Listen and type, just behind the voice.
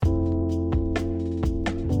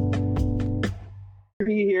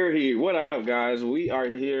We're here. What up, guys? We are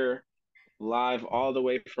here live all the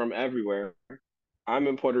way from everywhere. I'm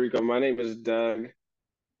in Puerto Rico. My name is Doug.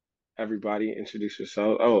 Everybody, introduce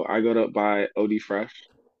yourself. Oh, I go to by OD Fresh.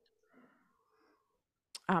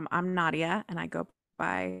 I'm Nadia, and I go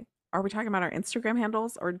by. Are we talking about our Instagram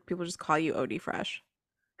handles, or do people just call you OD Fresh?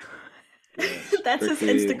 Yeah, That's his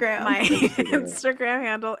strictly Instagram. My Instagram. Instagram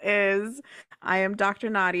handle is I am Dr.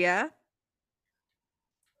 Nadia.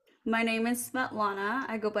 My name is Svetlana.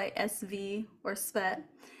 I go by SV or Svet.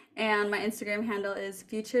 And my Instagram handle is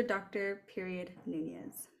future Doctor period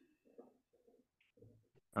Nunez.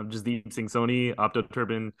 I'm Jasdeep Sony, Opto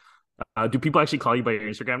Turban. Do people actually call you by your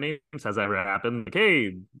Instagram names? Has that ever happened? Like,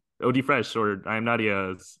 hey, OD Fresh or I am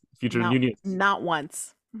Nadia's future No, Union. not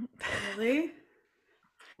once. Really?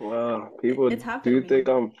 Well, people It's happened do to me. think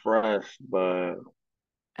I'm fresh, but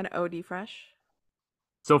An OD Fresh.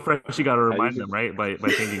 So fresh, you got to I remind them, usually right? By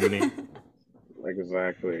changing your name.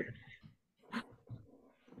 exactly.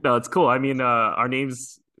 No, it's cool. I mean, our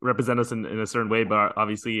names represent us in a certain way, but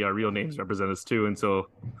obviously our real names represent us too. And so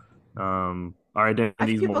our I identity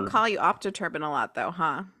think is people more. call you Optoturban a lot, though,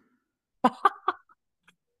 huh?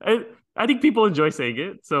 I, I think people enjoy saying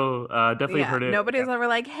it. So definitely Yeah. heard it. Nobody's ever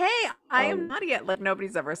like, "Hey, I am Um, Nadia." Like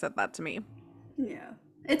nobody's ever said that to me. Yeah.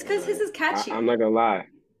 It's because his uh, is I'm catchy. not gonna lie.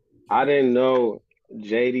 I didn't know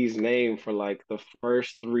JD's name for like the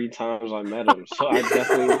first three times I met him. So I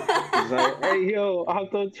definitely was like, hey, yo,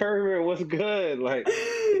 Octo Turner, what's good? Like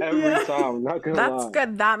every Yeah. time, not gonna That's lie.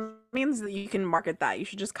 good. That means that you can market that. You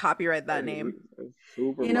should just copyright that name. It's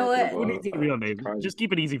super You know what? What marketable. is your real It's name? crazy. Just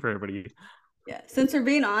keep it easy for everybody. Yeah. Since we're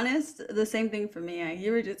being honest, the same thing for me.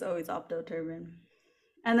 You were just always Opto Turban.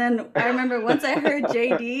 And then I remember once I heard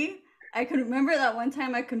JD, I could remember that one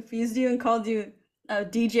time I confused you and called you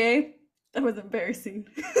DJ. That was embarrassing.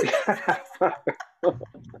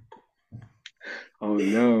 Oh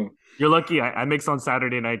no. You're lucky. I mix on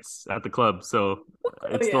Saturday nights at the club, so Oh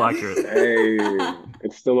it's still yeah. accurate. Hey,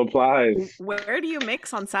 it still applies. Where do you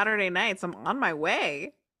mix on Saturday nights? I'm on my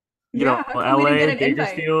way. Yeah, how come we didn't get LA, an invite?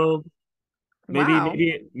 Bakersfield, maybe, Wow.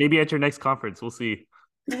 maybe at your next conference. We'll see.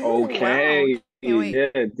 Ooh, wow. Okay. Can't wait.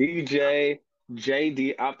 Yeah, DJ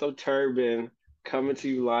JD Opto Turban coming to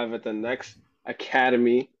you live at the next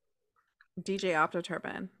Academy. DJ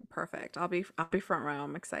Optoturban. Perfect. I'll be front row.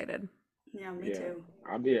 I'm excited. Yeah, me Yeah, too.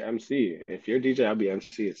 I'll be an MC. If you're DJ, I'll be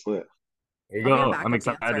MC. It's lit. There you I'll be a go. I'm backup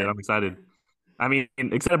excited. dancer. I'm excited. I mean,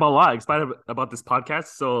 excited about a lot. Excited about this podcast.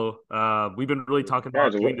 So we've been really talking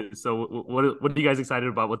about doing Congratulations. this. So what are you guys excited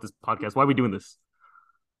about with this podcast? Why are we doing this?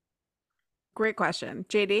 Great question.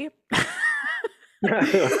 JD?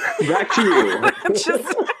 Back to you.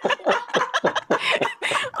 Just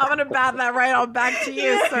I'm gonna bat that right on back to you,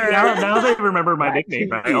 Yeah. sir. Now they remember my Back nickname,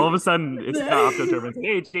 to right? All of you. a sudden, it's not Opto Turban.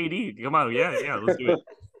 Hey, JD, come on, yeah, let's do it.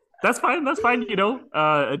 That's fine. That's fine.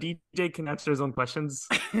 A DJ can answer his own questions.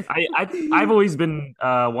 I've always been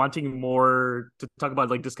wanting more to talk about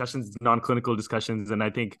like discussions, non-clinical discussions, and I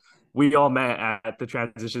think we all met at the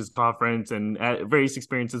Transitions conference and at various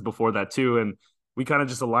experiences before that too, and we kind of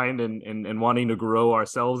just aligned and wanting to grow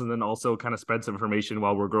ourselves, and then also kind of spread some information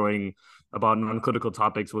while we're growing about non-clinical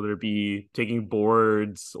topics, whether it be taking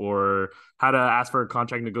boards or how to ask for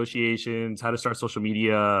contract negotiations, how to start social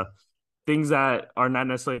media, things that are not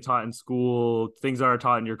necessarily taught in school, things that are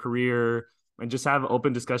taught in your career, and just have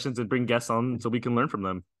open discussions and bring guests on so we can learn from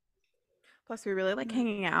them. Plus, we really like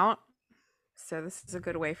hanging out. So this is a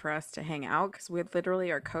good way for us to hang out because we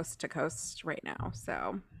literally are coast to coast right now.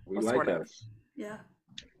 So We well, like sort of. us. Yeah.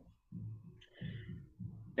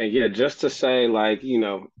 And yeah, just to say, like,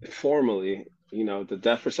 formally, the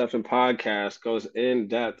Death Perception podcast goes in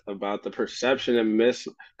depth about the perception and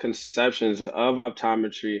misconceptions of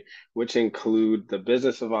optometry, which include the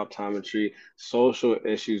business of optometry, social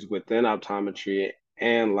issues within optometry,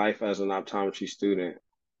 and life as an optometry student.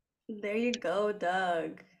 There you go,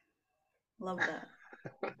 Doug. Love that.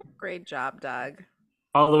 Great job, Doug.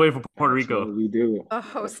 All the way from Puerto That's what Rico. we do. The That's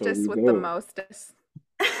what hostess we with the do. mostest.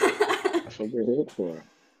 That's what we're here for. All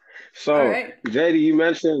So, right. JD, you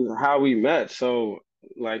mentioned how we met. So,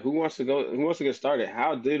 like, who wants to go? Who wants to get started?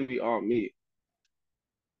 How did we all meet?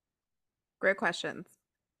 Great questions.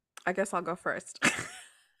 I guess I'll go first.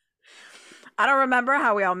 I don't remember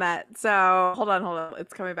how we all met. So hold on.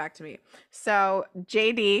 It's coming back to me. So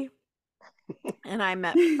JD and I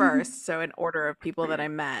met first. So in order of people that I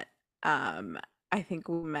met, I think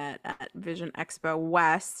we met at Vision Expo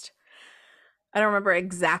West. I don't remember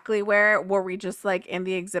exactly where. Were we just like in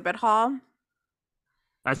the exhibit hall?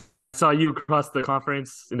 I saw you across the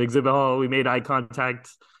conference in the exhibit hall. We made eye contact.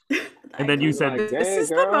 And then you said, Like, This dang, is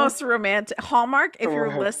the girl. most romantic Hallmark. If you're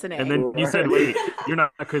Right. listening, and then you said, Right. wait, you're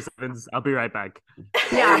not Chris Evans. I'll be right back.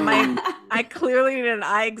 yeah, I clearly did an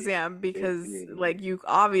eye exam because like you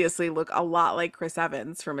obviously look a lot like Chris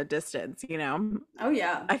Evans from a distance. You know, Oh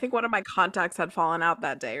yeah. I think one of my contacts had fallen out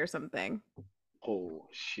that day or something. Oh,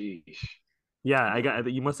 sheesh. Yeah,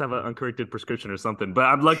 you must have an uncorrected prescription or something. But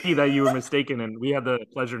I'm lucky that you were mistaken, and we had the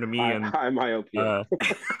pleasure to meet. And High myopia.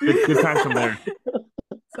 good times from there.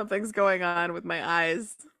 Something's going on with my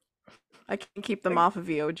eyes. I can't keep them off of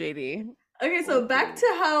you, JD. Okay, so back to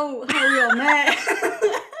how we all met.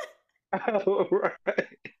 Oh, right.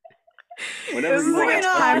 Whenever This you is a want. good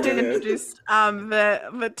time to Yeah. introduce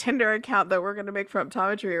the Tinder account that we're gonna make for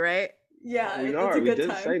optometry, right? Yeah, We it's are. a We good did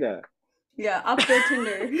time. say that. Yeah, Opto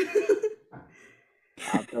Tinder.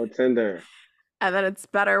 Opto Tinder. And then it's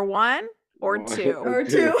better one or One two. Or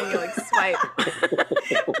two. And you like swipe.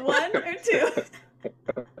 1 or 2.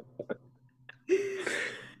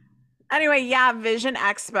 Anyway, yeah, Vision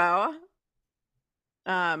Expo.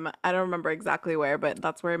 I don't remember exactly where, but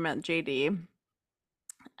that's where I met JD.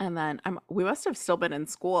 And then we must have still been in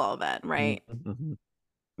school then, right? Mhm.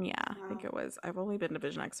 Yeah, I think Wow. it was. I've only been to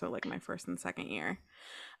Vision Expo like my first and second year.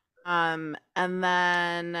 And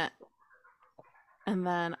then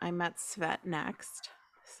I met Svet next.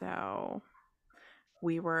 So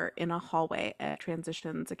we were in a hallway at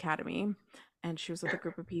Transitions Academy, and she was with a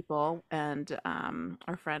group of people and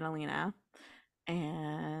our friend Alina,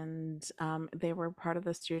 and they were part of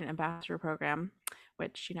the student ambassador program,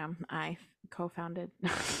 which I co-founded.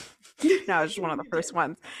 No, I was just one of the first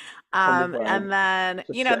ones. Humble brag. And then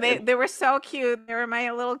Just they were so cute. They were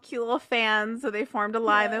my little cute little fans. So they formed a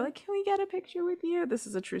line. They're Yeah. like, "Can we get a picture with you?" This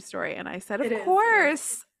is a true story, and I said, It "Of is,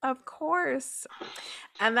 course, of course."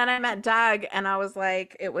 And then I met Doug, and I was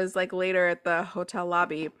like, it was like later at the hotel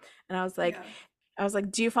lobby, and I was like, Yeah.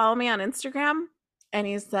 "Do you follow me on Instagram?" And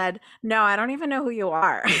he said, "No, I don't even know who you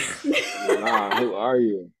are." Nah, who are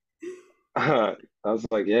you? I was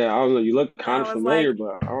like, yeah, I don't know. You look kind of I was familiar, like,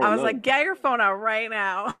 but I don't know. like, "Get your phone out right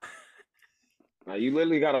now." You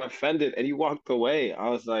literally got offended and you walked away. I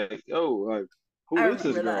was like, yo, like, who I is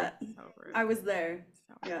this remember girl? that. So rude. I was there.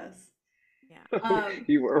 So rude. Yes. Yeah.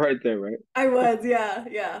 You were right there, right? I was,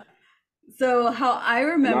 yeah. So how I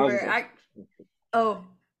And I was remember, like, oh,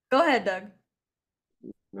 go ahead, Doug.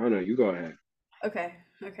 no, you go ahead. Okay.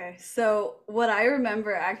 So what I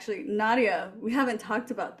remember actually, Nadia, we haven't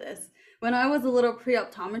talked about this. When I was a little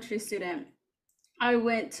pre-optometry student, I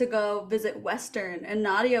went to go visit Western, and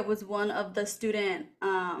Nadia was one of the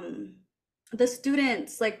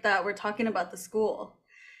students like that were talking about the school.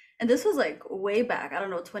 And this was like way back, I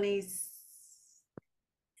don't know,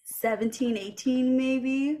 2017, 18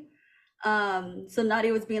 maybe. So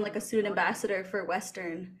Nadia was being like a student ambassador for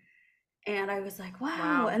Western. And I was like, wow.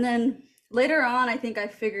 Wow. And then later on, I think I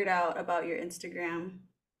figured out about your Instagram.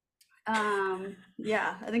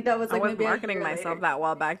 Yeah, I think that was I like was maybe a marketing year myself later. that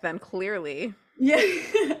well back then, clearly. Yeah.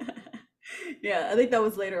 Yeah, I think that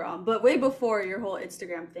was later on, but way before your whole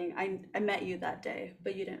Instagram thing. I met you that day,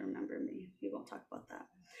 but you didn't remember me. We won't talk about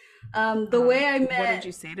that. The way I What met, did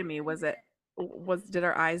you say to me? Did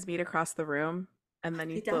our eyes meet across the room? And then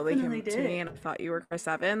you They slowly came definitely up to me did. and I thought you were Chris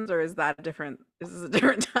Evans, or is this a different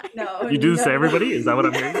time? No, You do this to no. everybody? Is that what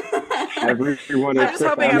I'm hearing? Everyone I'm is just Chris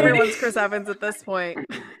hoping Evans. everyone's Chris Evans at this point.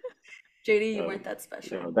 JD, you weren't that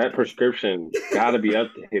special. No, that prescription got to be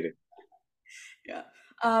updated. Yeah.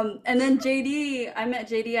 And then JD, I met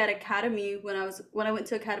JD at Academy when I went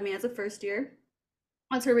to Academy as a first year.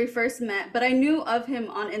 That's where we first met, but I knew of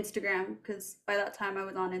him on Instagram because by that time I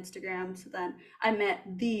was on Instagram. So then I met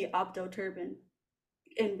the Opto Turban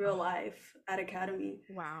in real life at Academy.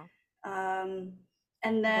 Wow. And What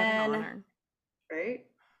an then, honor. right?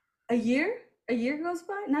 A year goes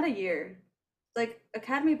by? Not a year. Like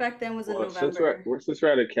Academy back then was in Well, November. since we're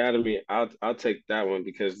at Academy, I'll take that one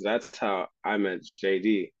because that's how I met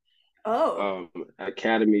JD. Oh,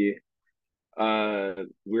 Academy.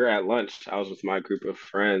 We were at lunch. I was with my group of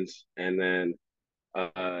friends, and then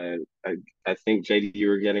I think JD, you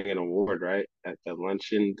were getting an award, right, at the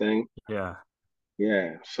luncheon thing. Yeah.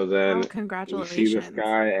 Yeah. So Oh, then we see this congratulations.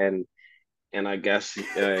 guy, and I guess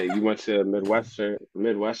you went to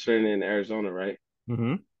Midwestern in Arizona, right?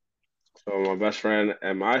 Mm-hmm. So my best friend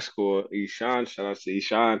at my school, Ishan, shout out to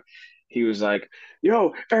Ishan, he was like,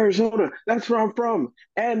 "Yo, Arizona, that's where I'm from,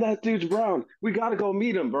 and that dude's brown. We gotta go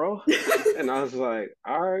meet him, bro." And I was like,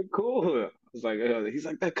 "All right, cool." I was like, he's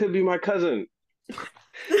like, "That could be my cousin."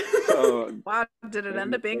 So Wow, did it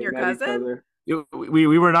end up being they your met each cousin? other.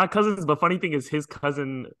 We were not cousins, but funny thing is his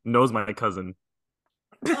cousin knows my cousin.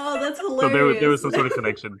 oh, that's So hilarious. there was some sort of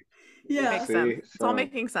connection. Yeah. Makes sense. See, It's all so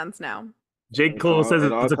making sense now. J. Cole says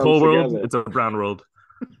it all it's a comes cold world. together. It's a brown world.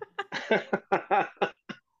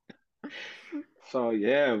 So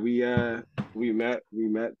yeah, we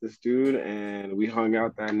met this dude and we hung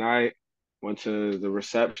out that night, went to the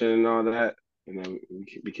reception and all that, and then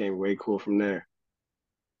we became way cool from there.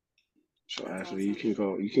 So That's Ashley,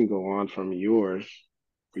 awesome. you can go on from yours,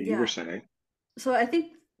 what you were Yeah. saying. So I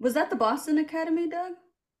think was that the Boston Academy, Doug?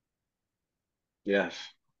 Yes.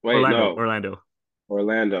 Wait, no, Orlando.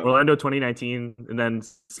 Orlando 2019, and then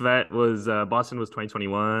Svet was Boston was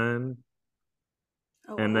 2021,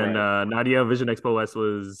 Oh and wow. then Right. Nadia Vision Expo West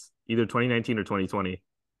was either 2019 or 2020.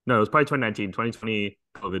 No, it was probably 2019. 2020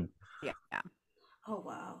 COVID. Yeah. Oh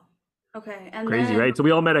wow. Okay. And Crazy, then right? So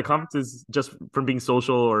we all met at conferences just from being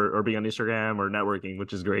social or being on Instagram or networking,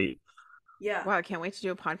 which is great. yeah. Wow, I can't wait to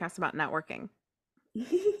do a podcast about networking.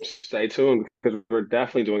 Stay tuned because we're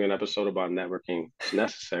definitely doing an episode about networking. It's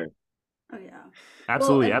necessary. Oh yeah. Well,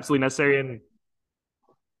 Absolutely, and absolutely necessary. And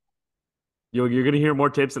you're gonna hear more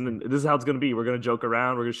tips, and then this is how it's gonna be. We're gonna joke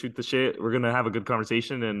around, we're gonna shoot the shit, we're gonna have a good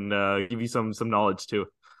conversation, and give you some knowledge too.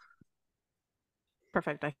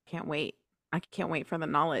 Perfect. I can't wait. I can't wait for the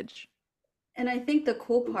knowledge. I think the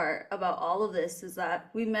cool part about all of this is that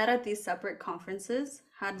we met at these separate conferences,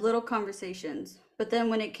 had little conversations, but then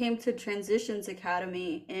when it came to Transitions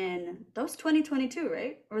Academy that was 2022,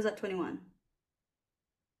 right? Or was that 21?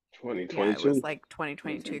 Yeah, it was 2022. like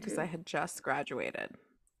 2022 because I 2022. had just graduated.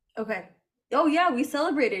 Okay. Oh yeah, we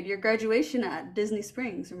celebrated your graduation at Disney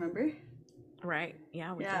Springs, remember? Right.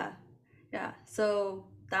 Yeah, we did. Yeah. Yeah. So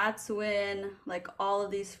that's when like all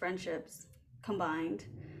of these friendships combined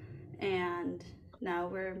and now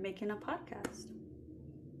we're making a podcast.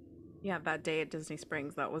 Yeah, that day at Disney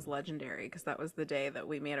Springs, that was legendary because that was the day that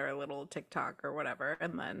we made our little TikTok or whatever.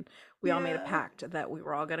 And then we all made a Yeah. pact that we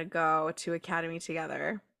were all going to go to Academy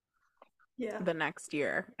together Yeah. the next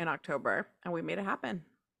year in October. And we made it happen.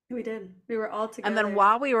 We did. We were all And together. then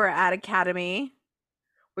while we were at Academy,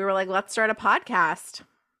 we were like, let's start a podcast.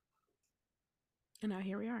 And now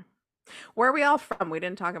here we are. Where are we all from? We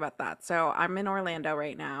didn't talk about that. So I'm in Orlando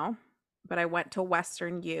right now, but I went to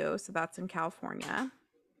Western U. So that's in California.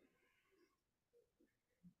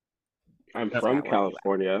 I'm That's from Scott,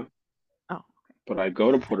 where are you at? California, Oh, but I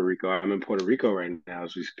go to Puerto Rico. I'm in Puerto Rico right now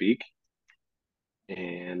as we speak,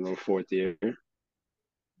 and I'm fourth year.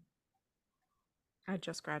 I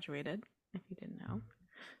just graduated, if you didn't know.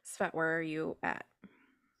 Svet, where are you at?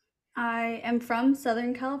 I am from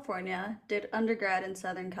Southern California, did undergrad in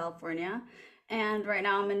Southern California, and right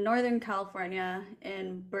now I'm in Northern California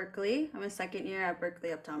in Berkeley. I'm a second year at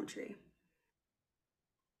Berkeley Optometry.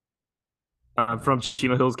 I'm from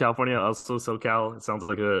Chino Hills, California, also SoCal. It sounds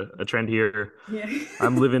like a trend here. Yeah.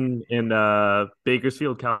 I'm living in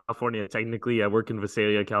Bakersfield, California. Technically, I work in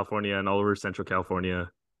Visalia, California, and all over Central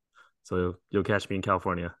California. So you'll catch me in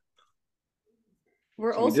California.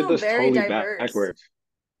 We're So we did also this very totally diverse. backwards.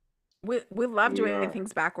 We love We doing are.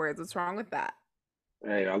 things backwards. What's wrong with that?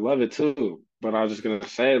 Hey, I love it too. But I was just gonna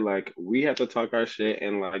say, like, we have to talk our shit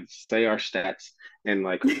and like say our stats and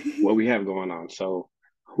like what we have going on. So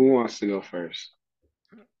who wants to go first?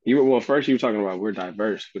 First you were talking about we're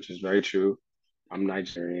diverse, which is very true. I'm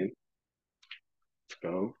Nigerian. Let's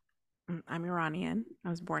go. I'm Iranian. I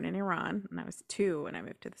was born in Iran and I was 2 when I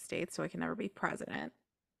moved to the States, so I can never be president.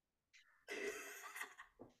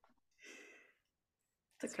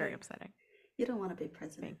 It's very upsetting. You don't want to be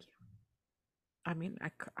president. Thank you. I mean,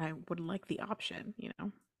 I would like the option, you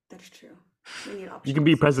know. That's true. We need options. You can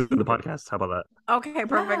be president of the podcast. How about that? Okay,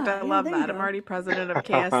 perfect. I love there you that. I'm go. already president of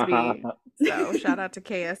KSB. So shout out to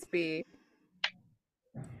KSB.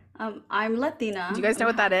 I'm Latina. Do you guys know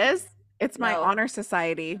what that is? It's my No. honor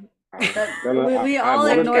society. We I all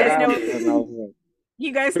wanted ignore to that. ask, and I was like,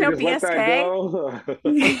 You guys "Can know we just let that BSK?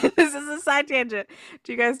 go?" This is a side tangent.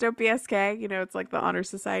 Do you guys know BSK? You know, it's like the honor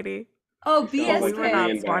society. Oh, It sounds like We were not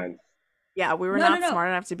Korean smart. band. Yeah, we were No, not no. smart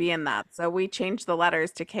enough to be in that. So we changed the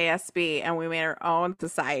letters to KSB and we made our own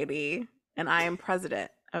society. And I am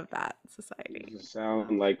president of that society. You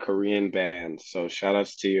sound like Korean bands. So shout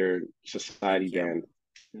outs to your society Thank you. band.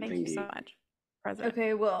 Thank you so much, president.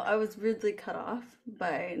 Okay, well, I was rudely cut off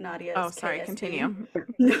by Nadia's Oh, sorry. KSB. Continue.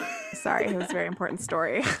 No. Sorry, it was a very important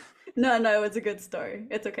story. No, it was a good story.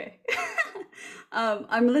 It's okay.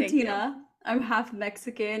 I'm Latina. I'm half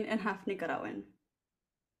Mexican and half Nicaraguan.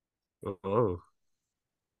 Oh,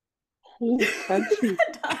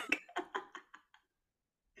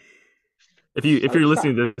 if you're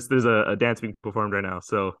listening to this, there's a dance being performed right now.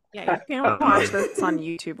 So Yeah, you can watch this on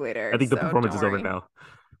YouTube later. I think the so performance don't is over worry. now.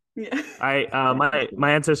 Yeah.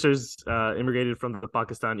 My ancestors immigrated from the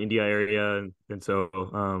Pakistan, India area, and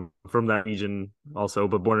so from that region also,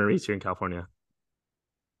 but born and raised here in California.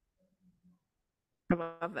 I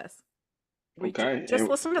love this. We Okay. just And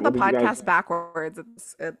listen to the what did you guys podcast backwards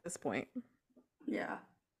at this point. Yeah.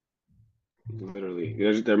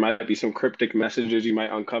 literally? There might be some cryptic messages you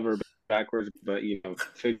might uncover backwards, but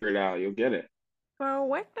figure it out. You'll get it. So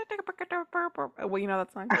what? Well, you know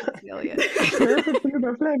that song, Missy Elliott.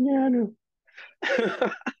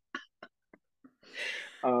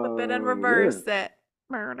 Flip it and reverse it.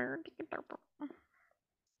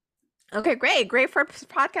 Okay, great for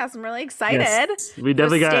podcast. I'm really excited. Yes, we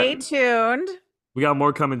definitely stay tuned. We got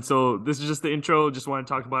more coming. So this is just the intro. Just want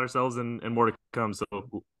to talk about ourselves and more to come. So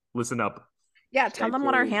listen up. Yeah, tell them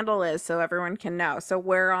what our handle is so everyone can know. So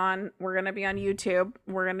we're going to be on YouTube.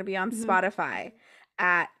 We're going to be on Spotify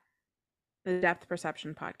at the Depth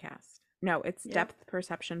Perception Podcast. No, it's Depth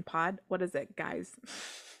Perception Pod. What is it, guys?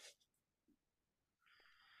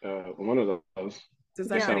 One of those.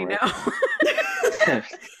 Does anybody know?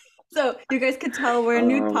 So you guys could tell we're a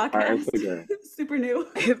new podcast. Super new.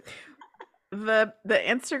 The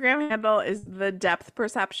Instagram handle is the Depth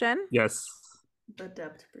Perception. Yes. The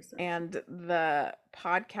Depth Perception. And the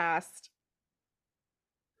podcast,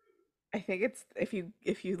 I think it's if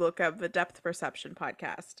you look up the Depth Perception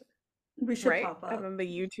Podcast, we should pop up. And then the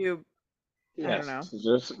YouTube. Yes, I don't know.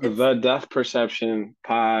 Just the Depth Perception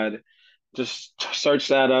Pod. Just search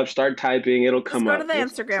that up. Start typing. It'll come up. Go to the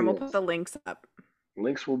Instagram. We'll put the links up.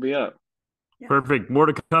 Links will be up. Yeah. Perfect. More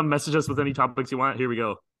to come. Message us with any topics you want. Here we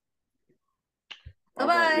go.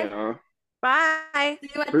 Bye-bye. Bye. See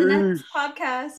you at the next podcast.